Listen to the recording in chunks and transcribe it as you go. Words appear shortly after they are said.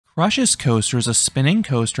Crush's Coaster is a spinning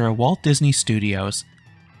coaster at Walt Disney Studios.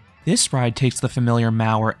 This ride takes the familiar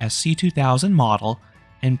Maurer SC2000 model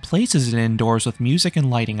and places it indoors with music and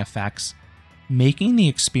lighting effects, making the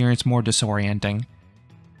experience more disorienting.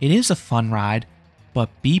 It is a fun ride,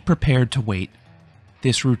 but be prepared to wait.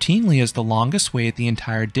 This routinely is the longest wait at the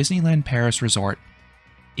entire Disneyland Paris Resort.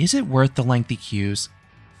 Is it worth the lengthy queues?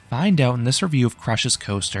 Find out in this review of Crush's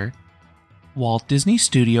Coaster. Walt Disney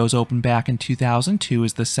Studios opened back in 2002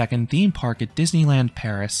 as the second theme park at Disneyland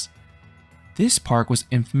Paris. This park was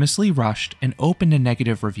infamously rushed and open to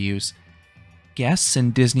negative reviews. Guests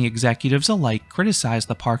and Disney executives alike criticized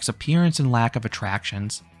the park's appearance and lack of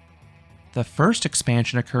attractions. The first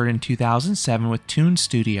expansion occurred in 2007 with Toon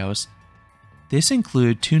Studios. This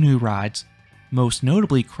included 2 new rides, most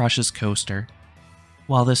notably Crush's Coaster.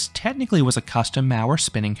 While this technically was a custom Maurer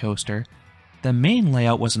spinning coaster, the main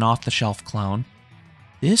layout was an off-the-shelf clone.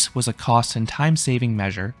 This was a cost and time-saving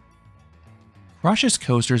measure. Crush's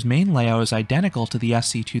Coaster's main layout is identical to the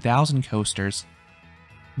SC2000 coasters.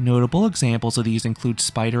 Notable examples of these include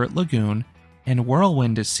Spider at Lagoon and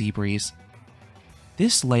Whirlwind at Seabreeze.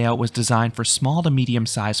 This layout was designed for small to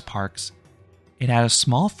medium-sized parks. It had a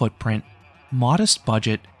small footprint, modest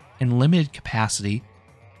budget, and limited capacity.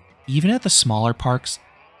 Even at the smaller parks,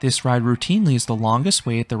 this ride routinely is the longest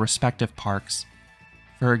wait at the respective parks.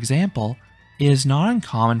 For example, it is not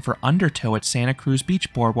uncommon for Undertow at Santa Cruz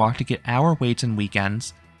Beach Boardwalk to get hour waits and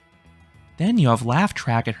weekends. Then you have Laugh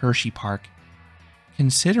Track at Hershey Park.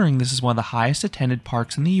 Considering this is one of the highest attended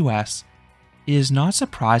parks in the US, it is not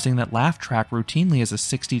surprising that Laugh Track routinely has a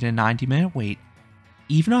 60 to 90 minute wait,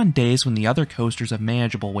 even on days when the other coasters have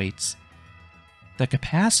manageable waits. The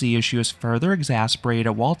capacity issue is further exacerbated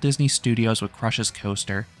at Walt Disney Studios with Crush's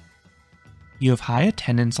Coaster. You have high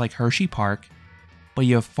attendance like Hershey Park, but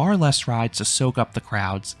you have far less rides to soak up the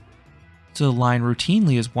crowds, so the line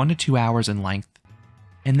routinely is 1 to 2 hours in length,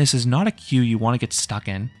 and this is not a queue you want to get stuck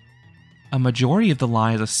in. A majority of the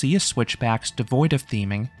line is a sea of switchbacks devoid of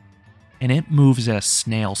theming, and it moves at a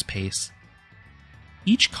snail's pace.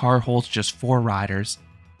 Each car holds just 4 riders.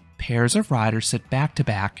 Pairs of riders sit back to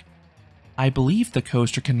back. I believe the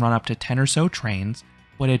coaster can run up to 10 or so trains,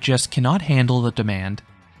 but it just cannot handle the demand.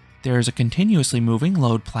 There is a continuously moving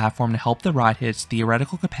load platform to help the ride hit its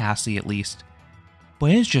theoretical capacity at least, but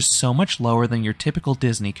it is just so much lower than your typical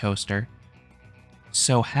Disney coaster.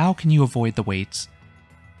 So how can you avoid the waits?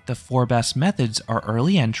 The 4 best methods are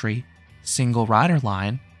early entry, single rider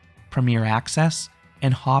line, premier access,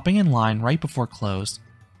 and hopping in line right before close.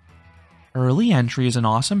 Early entry is an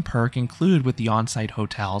awesome perk included with the on-site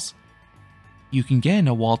hotels. You can get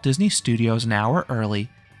into Walt Disney Studios an hour early,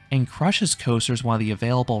 and Crush's Coaster is one of the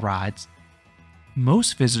available rides.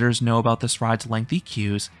 Most visitors know about this ride's lengthy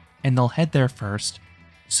queues, and they'll head there first,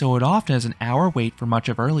 so it often is an hour wait for much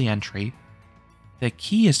of early entry. The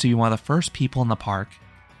key is to be one of the first people in the park.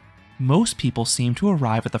 Most people seem to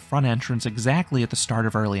arrive at the front entrance exactly at the start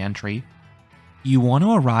of early entry. You want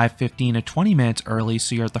to arrive 15 to 20 minutes early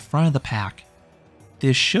so you're at the front of the pack.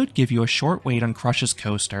 This should give you a short wait on Crush's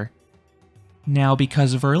Coaster. Now,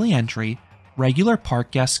 because of early entry, regular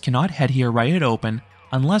park guests cannot head here right at open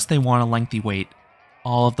unless they want a lengthy wait.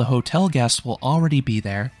 All of the hotel guests will already be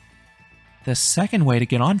there. The second way to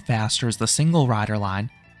get on faster is the single rider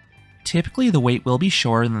line. Typically the wait will be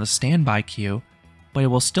shorter than the standby queue, but it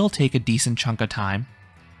will still take a decent chunk of time.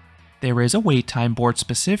 There is a wait time board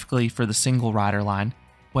specifically for the single rider line,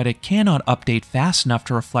 but it cannot update fast enough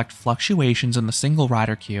to reflect fluctuations in the single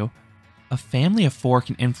rider queue. A family of 4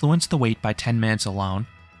 can influence the wait by 10 minutes alone.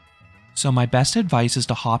 So my best advice is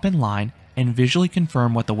to hop in line and visually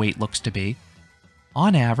confirm what the wait looks to be.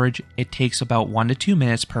 On average, it takes about 1 to 2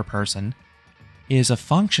 minutes per person. It is a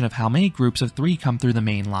function of how many groups of 3 come through the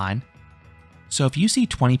main line. So if you see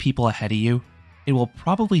 20 people ahead of you, it will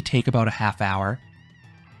probably take about a half hour.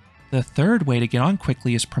 The third way to get on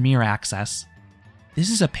quickly is Premier Access. This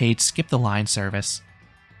is a paid skip-the-line service.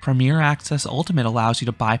 Premier Access Ultimate allows you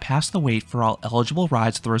to bypass the wait for all eligible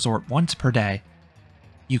rides at the resort once per day.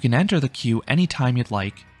 You can enter the queue anytime you'd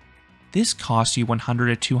like. This costs you 100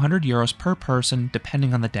 to 200 euros per person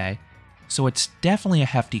depending on the day, so it's definitely a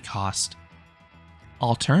hefty cost.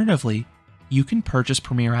 Alternatively, you can purchase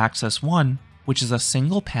Premier Access 1, which is a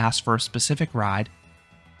single pass for a specific ride.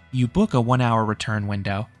 You book a 1-hour return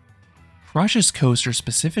window. Crush's Coaster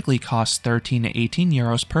specifically costs 13 to 18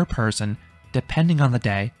 euros per person, depending on the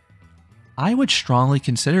day. I would strongly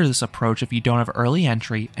consider this approach if you don't have early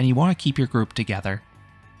entry and you want to keep your group together.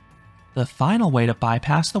 The final way to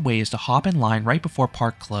bypass the wait is to hop in line right before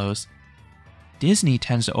park close. Disney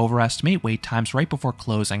tends to overestimate wait times right before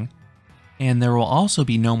closing, and there will also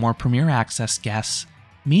be no more Premier Access guests,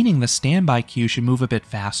 meaning the standby queue should move a bit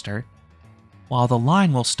faster. While the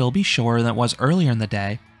line will still be shorter than it was earlier in the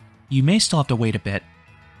day, you may still have to wait a bit.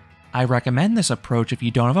 I recommend this approach if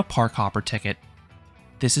you don't have a park hopper ticket.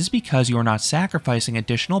 This is because you are not sacrificing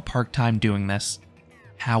additional park time doing this.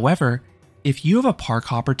 However, if you have a park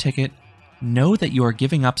hopper ticket, know that you are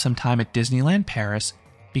giving up some time at Disneyland Paris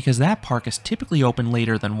because that park is typically open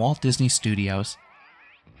later than Walt Disney Studios.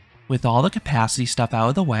 With all the capacity stuff out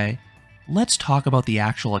of the way, let's talk about the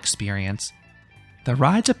actual experience. The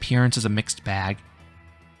ride's appearance is a mixed bag.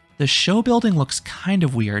 The show building looks kind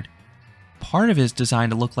of weird. Part of it is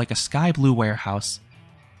designed to look like a sky blue warehouse.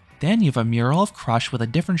 Then you have a mural of Crush with a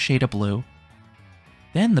different shade of blue.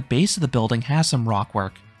 Then the base of the building has some rock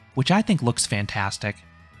work, which I think looks fantastic.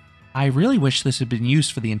 I really wish this had been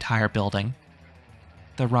used for the entire building.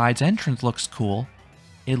 The ride's entrance looks cool.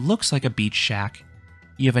 It looks like a beach shack.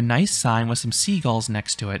 You have a nice sign with some seagulls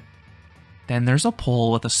next to it. Then there's a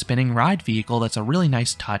pole with a spinning ride vehicle that's a really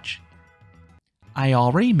nice touch. I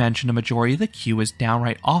already mentioned a majority of the queue is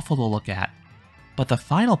downright awful to look at, but the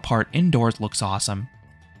final part indoors looks awesome.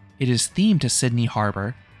 It is themed to Sydney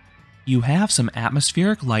Harbor. You have some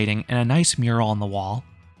atmospheric lighting and a nice mural on the wall.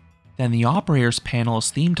 Then the operator's panel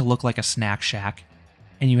is themed to look like a snack shack,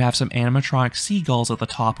 and you have some animatronic seagulls at the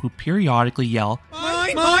top who periodically yell,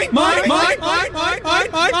 "Mine, mine, mine, mine, mine, mine,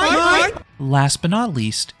 mine, mine, mine." Last but not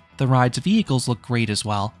least, the ride's vehicles look great as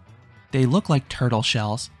well. They look like turtle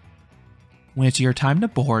shells. When it's your time to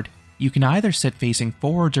board, you can either sit facing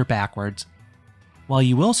forwards or backwards. While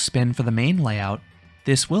you will spin for the main layout,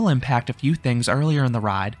 this will impact a few things earlier in the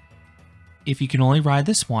ride. If you can only ride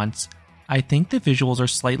this once, I think the visuals are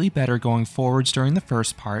slightly better going forwards during the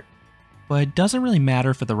first part, but it doesn't really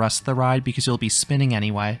matter for the rest of the ride because you'll be spinning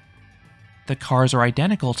anyway. The cars are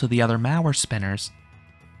identical to the other Maurer spinners.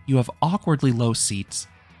 You have awkwardly low seats.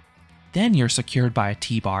 Then you're secured by a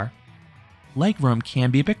T-bar. Legroom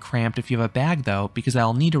can be a bit cramped if you have a bag though, because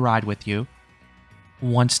that'll need to ride with you.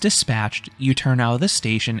 Once dispatched, you turn out of the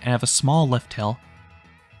station and have a small lift hill.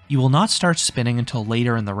 You will not start spinning until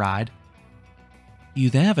later in the ride. You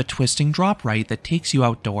then have a twisting drop right that takes you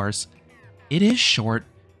outdoors. It is short,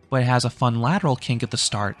 but it has a fun lateral kink at the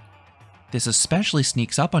start. This especially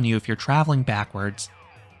sneaks up on you if you're traveling backwards.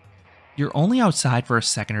 You're only outside for a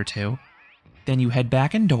second or two. Then you head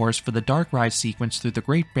back indoors for the dark ride sequence through the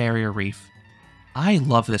Great Barrier Reef. I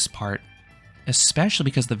love this part, especially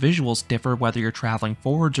because the visuals differ whether you're traveling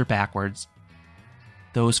forwards or backwards.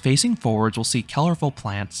 Those facing forwards will see colorful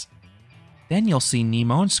plants. Then you'll see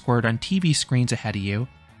Nemo and Squirt on TV screens ahead of you.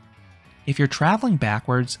 If you're traveling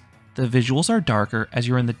backwards, the visuals are darker as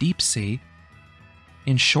you're in the deep sea.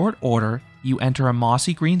 In short order, you enter a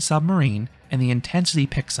mossy green submarine and the intensity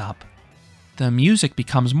picks up. The music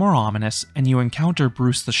becomes more ominous and you encounter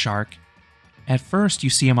Bruce the shark. At first you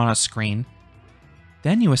see him on a screen.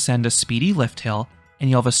 Then you ascend a speedy lift hill and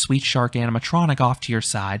you'll have a sweet shark animatronic off to your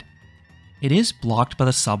side. It is blocked by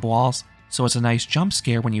the subwalls, so it's a nice jump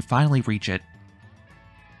scare when you finally reach it.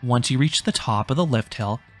 Once you reach the top of the lift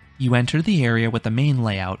hill, you enter the area with the main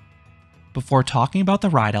layout. Before talking about the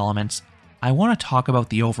ride elements, I want to talk about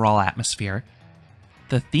the overall atmosphere.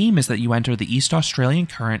 The theme is that you enter the East Australian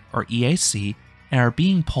Current, or EAC, and are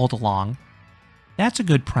being pulled along. That's a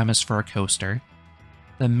good premise for a coaster.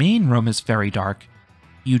 The main room is very dark.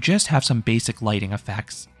 You just have some basic lighting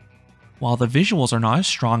effects. While the visuals are not as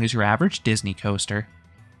strong as your average Disney coaster,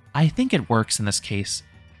 I think it works in this case.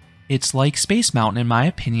 It's like Space Mountain in my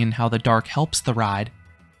opinion how the dark helps the ride.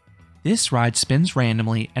 This ride spins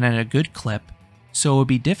randomly and at a good clip, so it would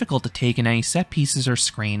be difficult to take in any set pieces or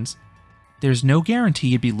screens. There's no guarantee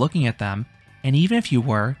you'd be looking at them, and even if you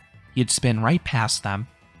were, you'd spin right past them.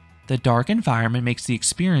 The dark environment makes the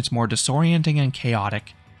experience more disorienting and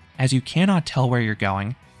chaotic, as you cannot tell where you're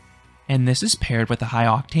going. And this is paired with a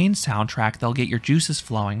high-octane soundtrack that'll get your juices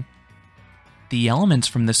flowing. The elements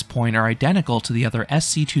from this point are identical to the other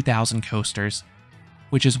SC2000 coasters,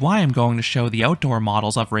 which is why I'm going to show the outdoor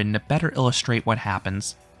models I've ridden to better illustrate what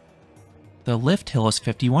happens. The lift hill is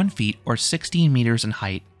 51 feet or 16 meters in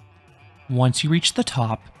height. Once you reach the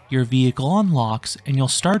top, your vehicle unlocks and you'll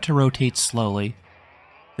start to rotate slowly.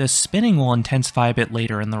 The spinning will intensify a bit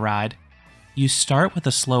later in the ride. You start with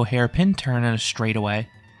a slow hairpin turn and a straightaway.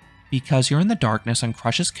 Because you're in the darkness on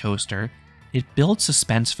Crush's coaster, it builds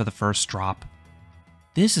suspense for the first drop.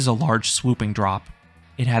 This is a large swooping drop.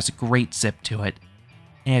 It has a great zip to it.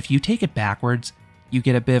 And if you take it backwards, you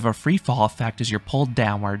get a bit of a free fall effect as you're pulled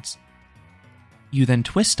downwards. You then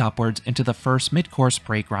twist upwards into the first mid-course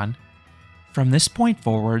brake run. From this point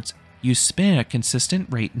forwards, you spin at a consistent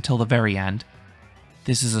rate until the very end.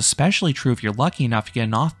 This is especially true if you're lucky enough to get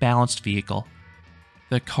an off-balanced vehicle.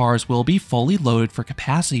 The cars will be fully loaded for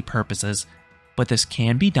capacity purposes, but this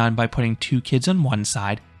can be done by putting 2 kids on one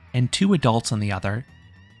side and 2 adults on the other.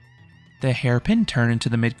 The hairpin turn into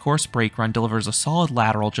the mid-course brake run delivers a solid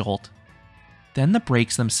lateral jolt. Then the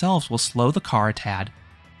brakes themselves will slow the car a tad,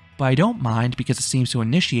 but I don't mind because it seems to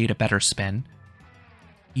initiate a better spin.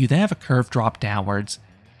 You then have a curved drop downwards.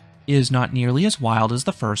 It is not nearly as wild as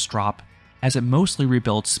the first drop, as it mostly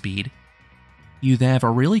rebuilds speed. You then have a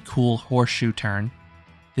really cool horseshoe turn.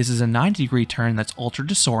 This is a 90-degree turn that's ultra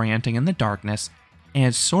disorienting in the darkness, and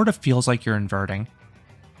it sort of feels like you're inverting.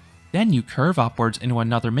 Then you curve upwards into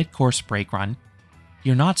another mid-course brake run.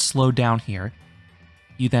 You're not slowed down here.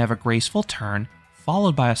 You then have a graceful turn,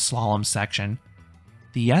 followed by a slalom section.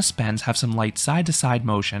 The S-bends have some light side-to-side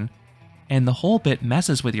motion, and the whole bit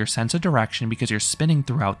messes with your sense of direction because you're spinning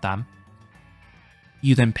throughout them.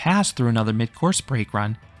 You then pass through another mid-course brake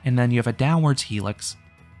run, and then you have a downwards helix.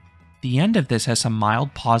 The end of this has some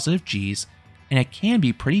mild positive Gs, and it can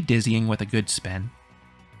be pretty dizzying with a good spin.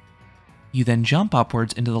 You then jump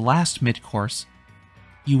upwards into the last mid-course.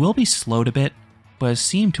 You will be slowed a bit, but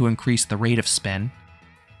seem to increase the rate of spin.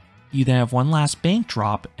 You then have one last bank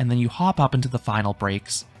drop, and then you hop up into the final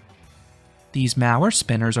brakes. These Maurer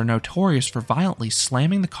spinners are notorious for violently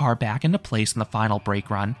slamming the car back into place in the final brake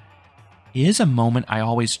run. It is a moment I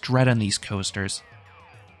always dread on these coasters.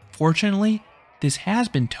 Fortunately, this has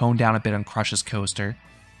been toned down a bit on Crush's coaster.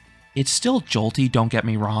 It's still jolty, don't get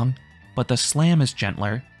me wrong, but the slam is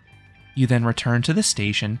gentler. You then return to the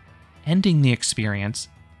station, ending the experience.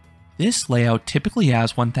 This layout typically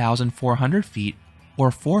has 1,400 feet or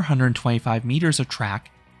 425 meters of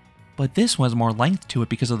track, but this one has more length to it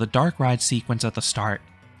because of the dark ride sequence at the start.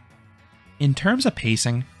 In terms of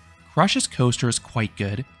pacing, Crush's coaster is quite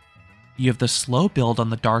good. You have the slow build on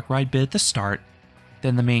the dark ride bit at the start,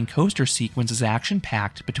 then the main coaster sequence is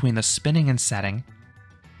action-packed between the spinning and setting.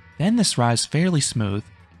 Then this ride is fairly smooth.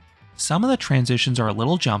 Some of the transitions are a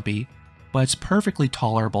little jumpy, but it's perfectly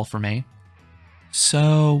tolerable for me.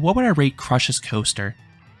 So what would I rate Crush's coaster?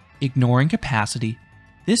 Ignoring capacity,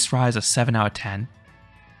 this ride is a 7 out of 10.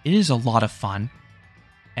 It is a lot of fun.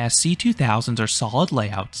 SC2000s are solid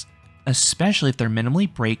layouts, especially if they're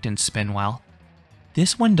minimally braked and spin well.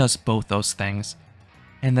 This one does both those things,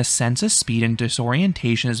 and the sense of speed and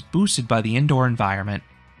disorientation is boosted by the indoor environment.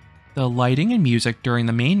 The lighting and music during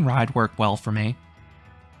the main ride work well for me.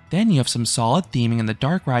 Then you have some solid theming in the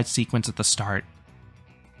dark ride sequence at the start.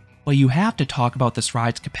 But you have to talk about this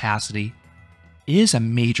ride's capacity. It is a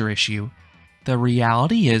major issue. The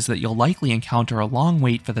reality is that you'll likely encounter a long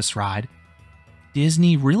wait for this ride.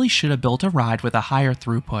 Disney really should have built a ride with a higher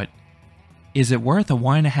throughput. Is it worth a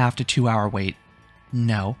 1.5 to 2 hour wait?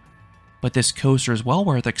 No. But this coaster is well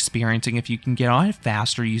worth experiencing if you can get on it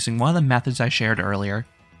faster using one of the methods I shared earlier,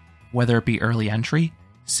 whether it be early entry,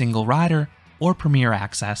 single rider, or premier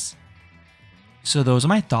access. So those are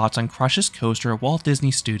my thoughts on Crush's coaster at Walt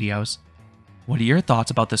Disney Studios. What are your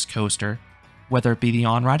thoughts about this coaster, whether it be the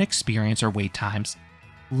on-ride experience or wait times?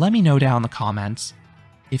 Let me know down in the comments.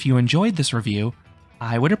 If you enjoyed this review,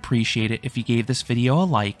 I would appreciate it if you gave this video a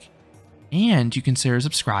like, and you consider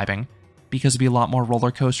subscribing, because there'll be a lot more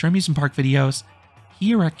roller coaster amusement park videos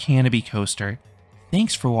here at Canopy Coaster.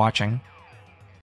 Thanks for watching.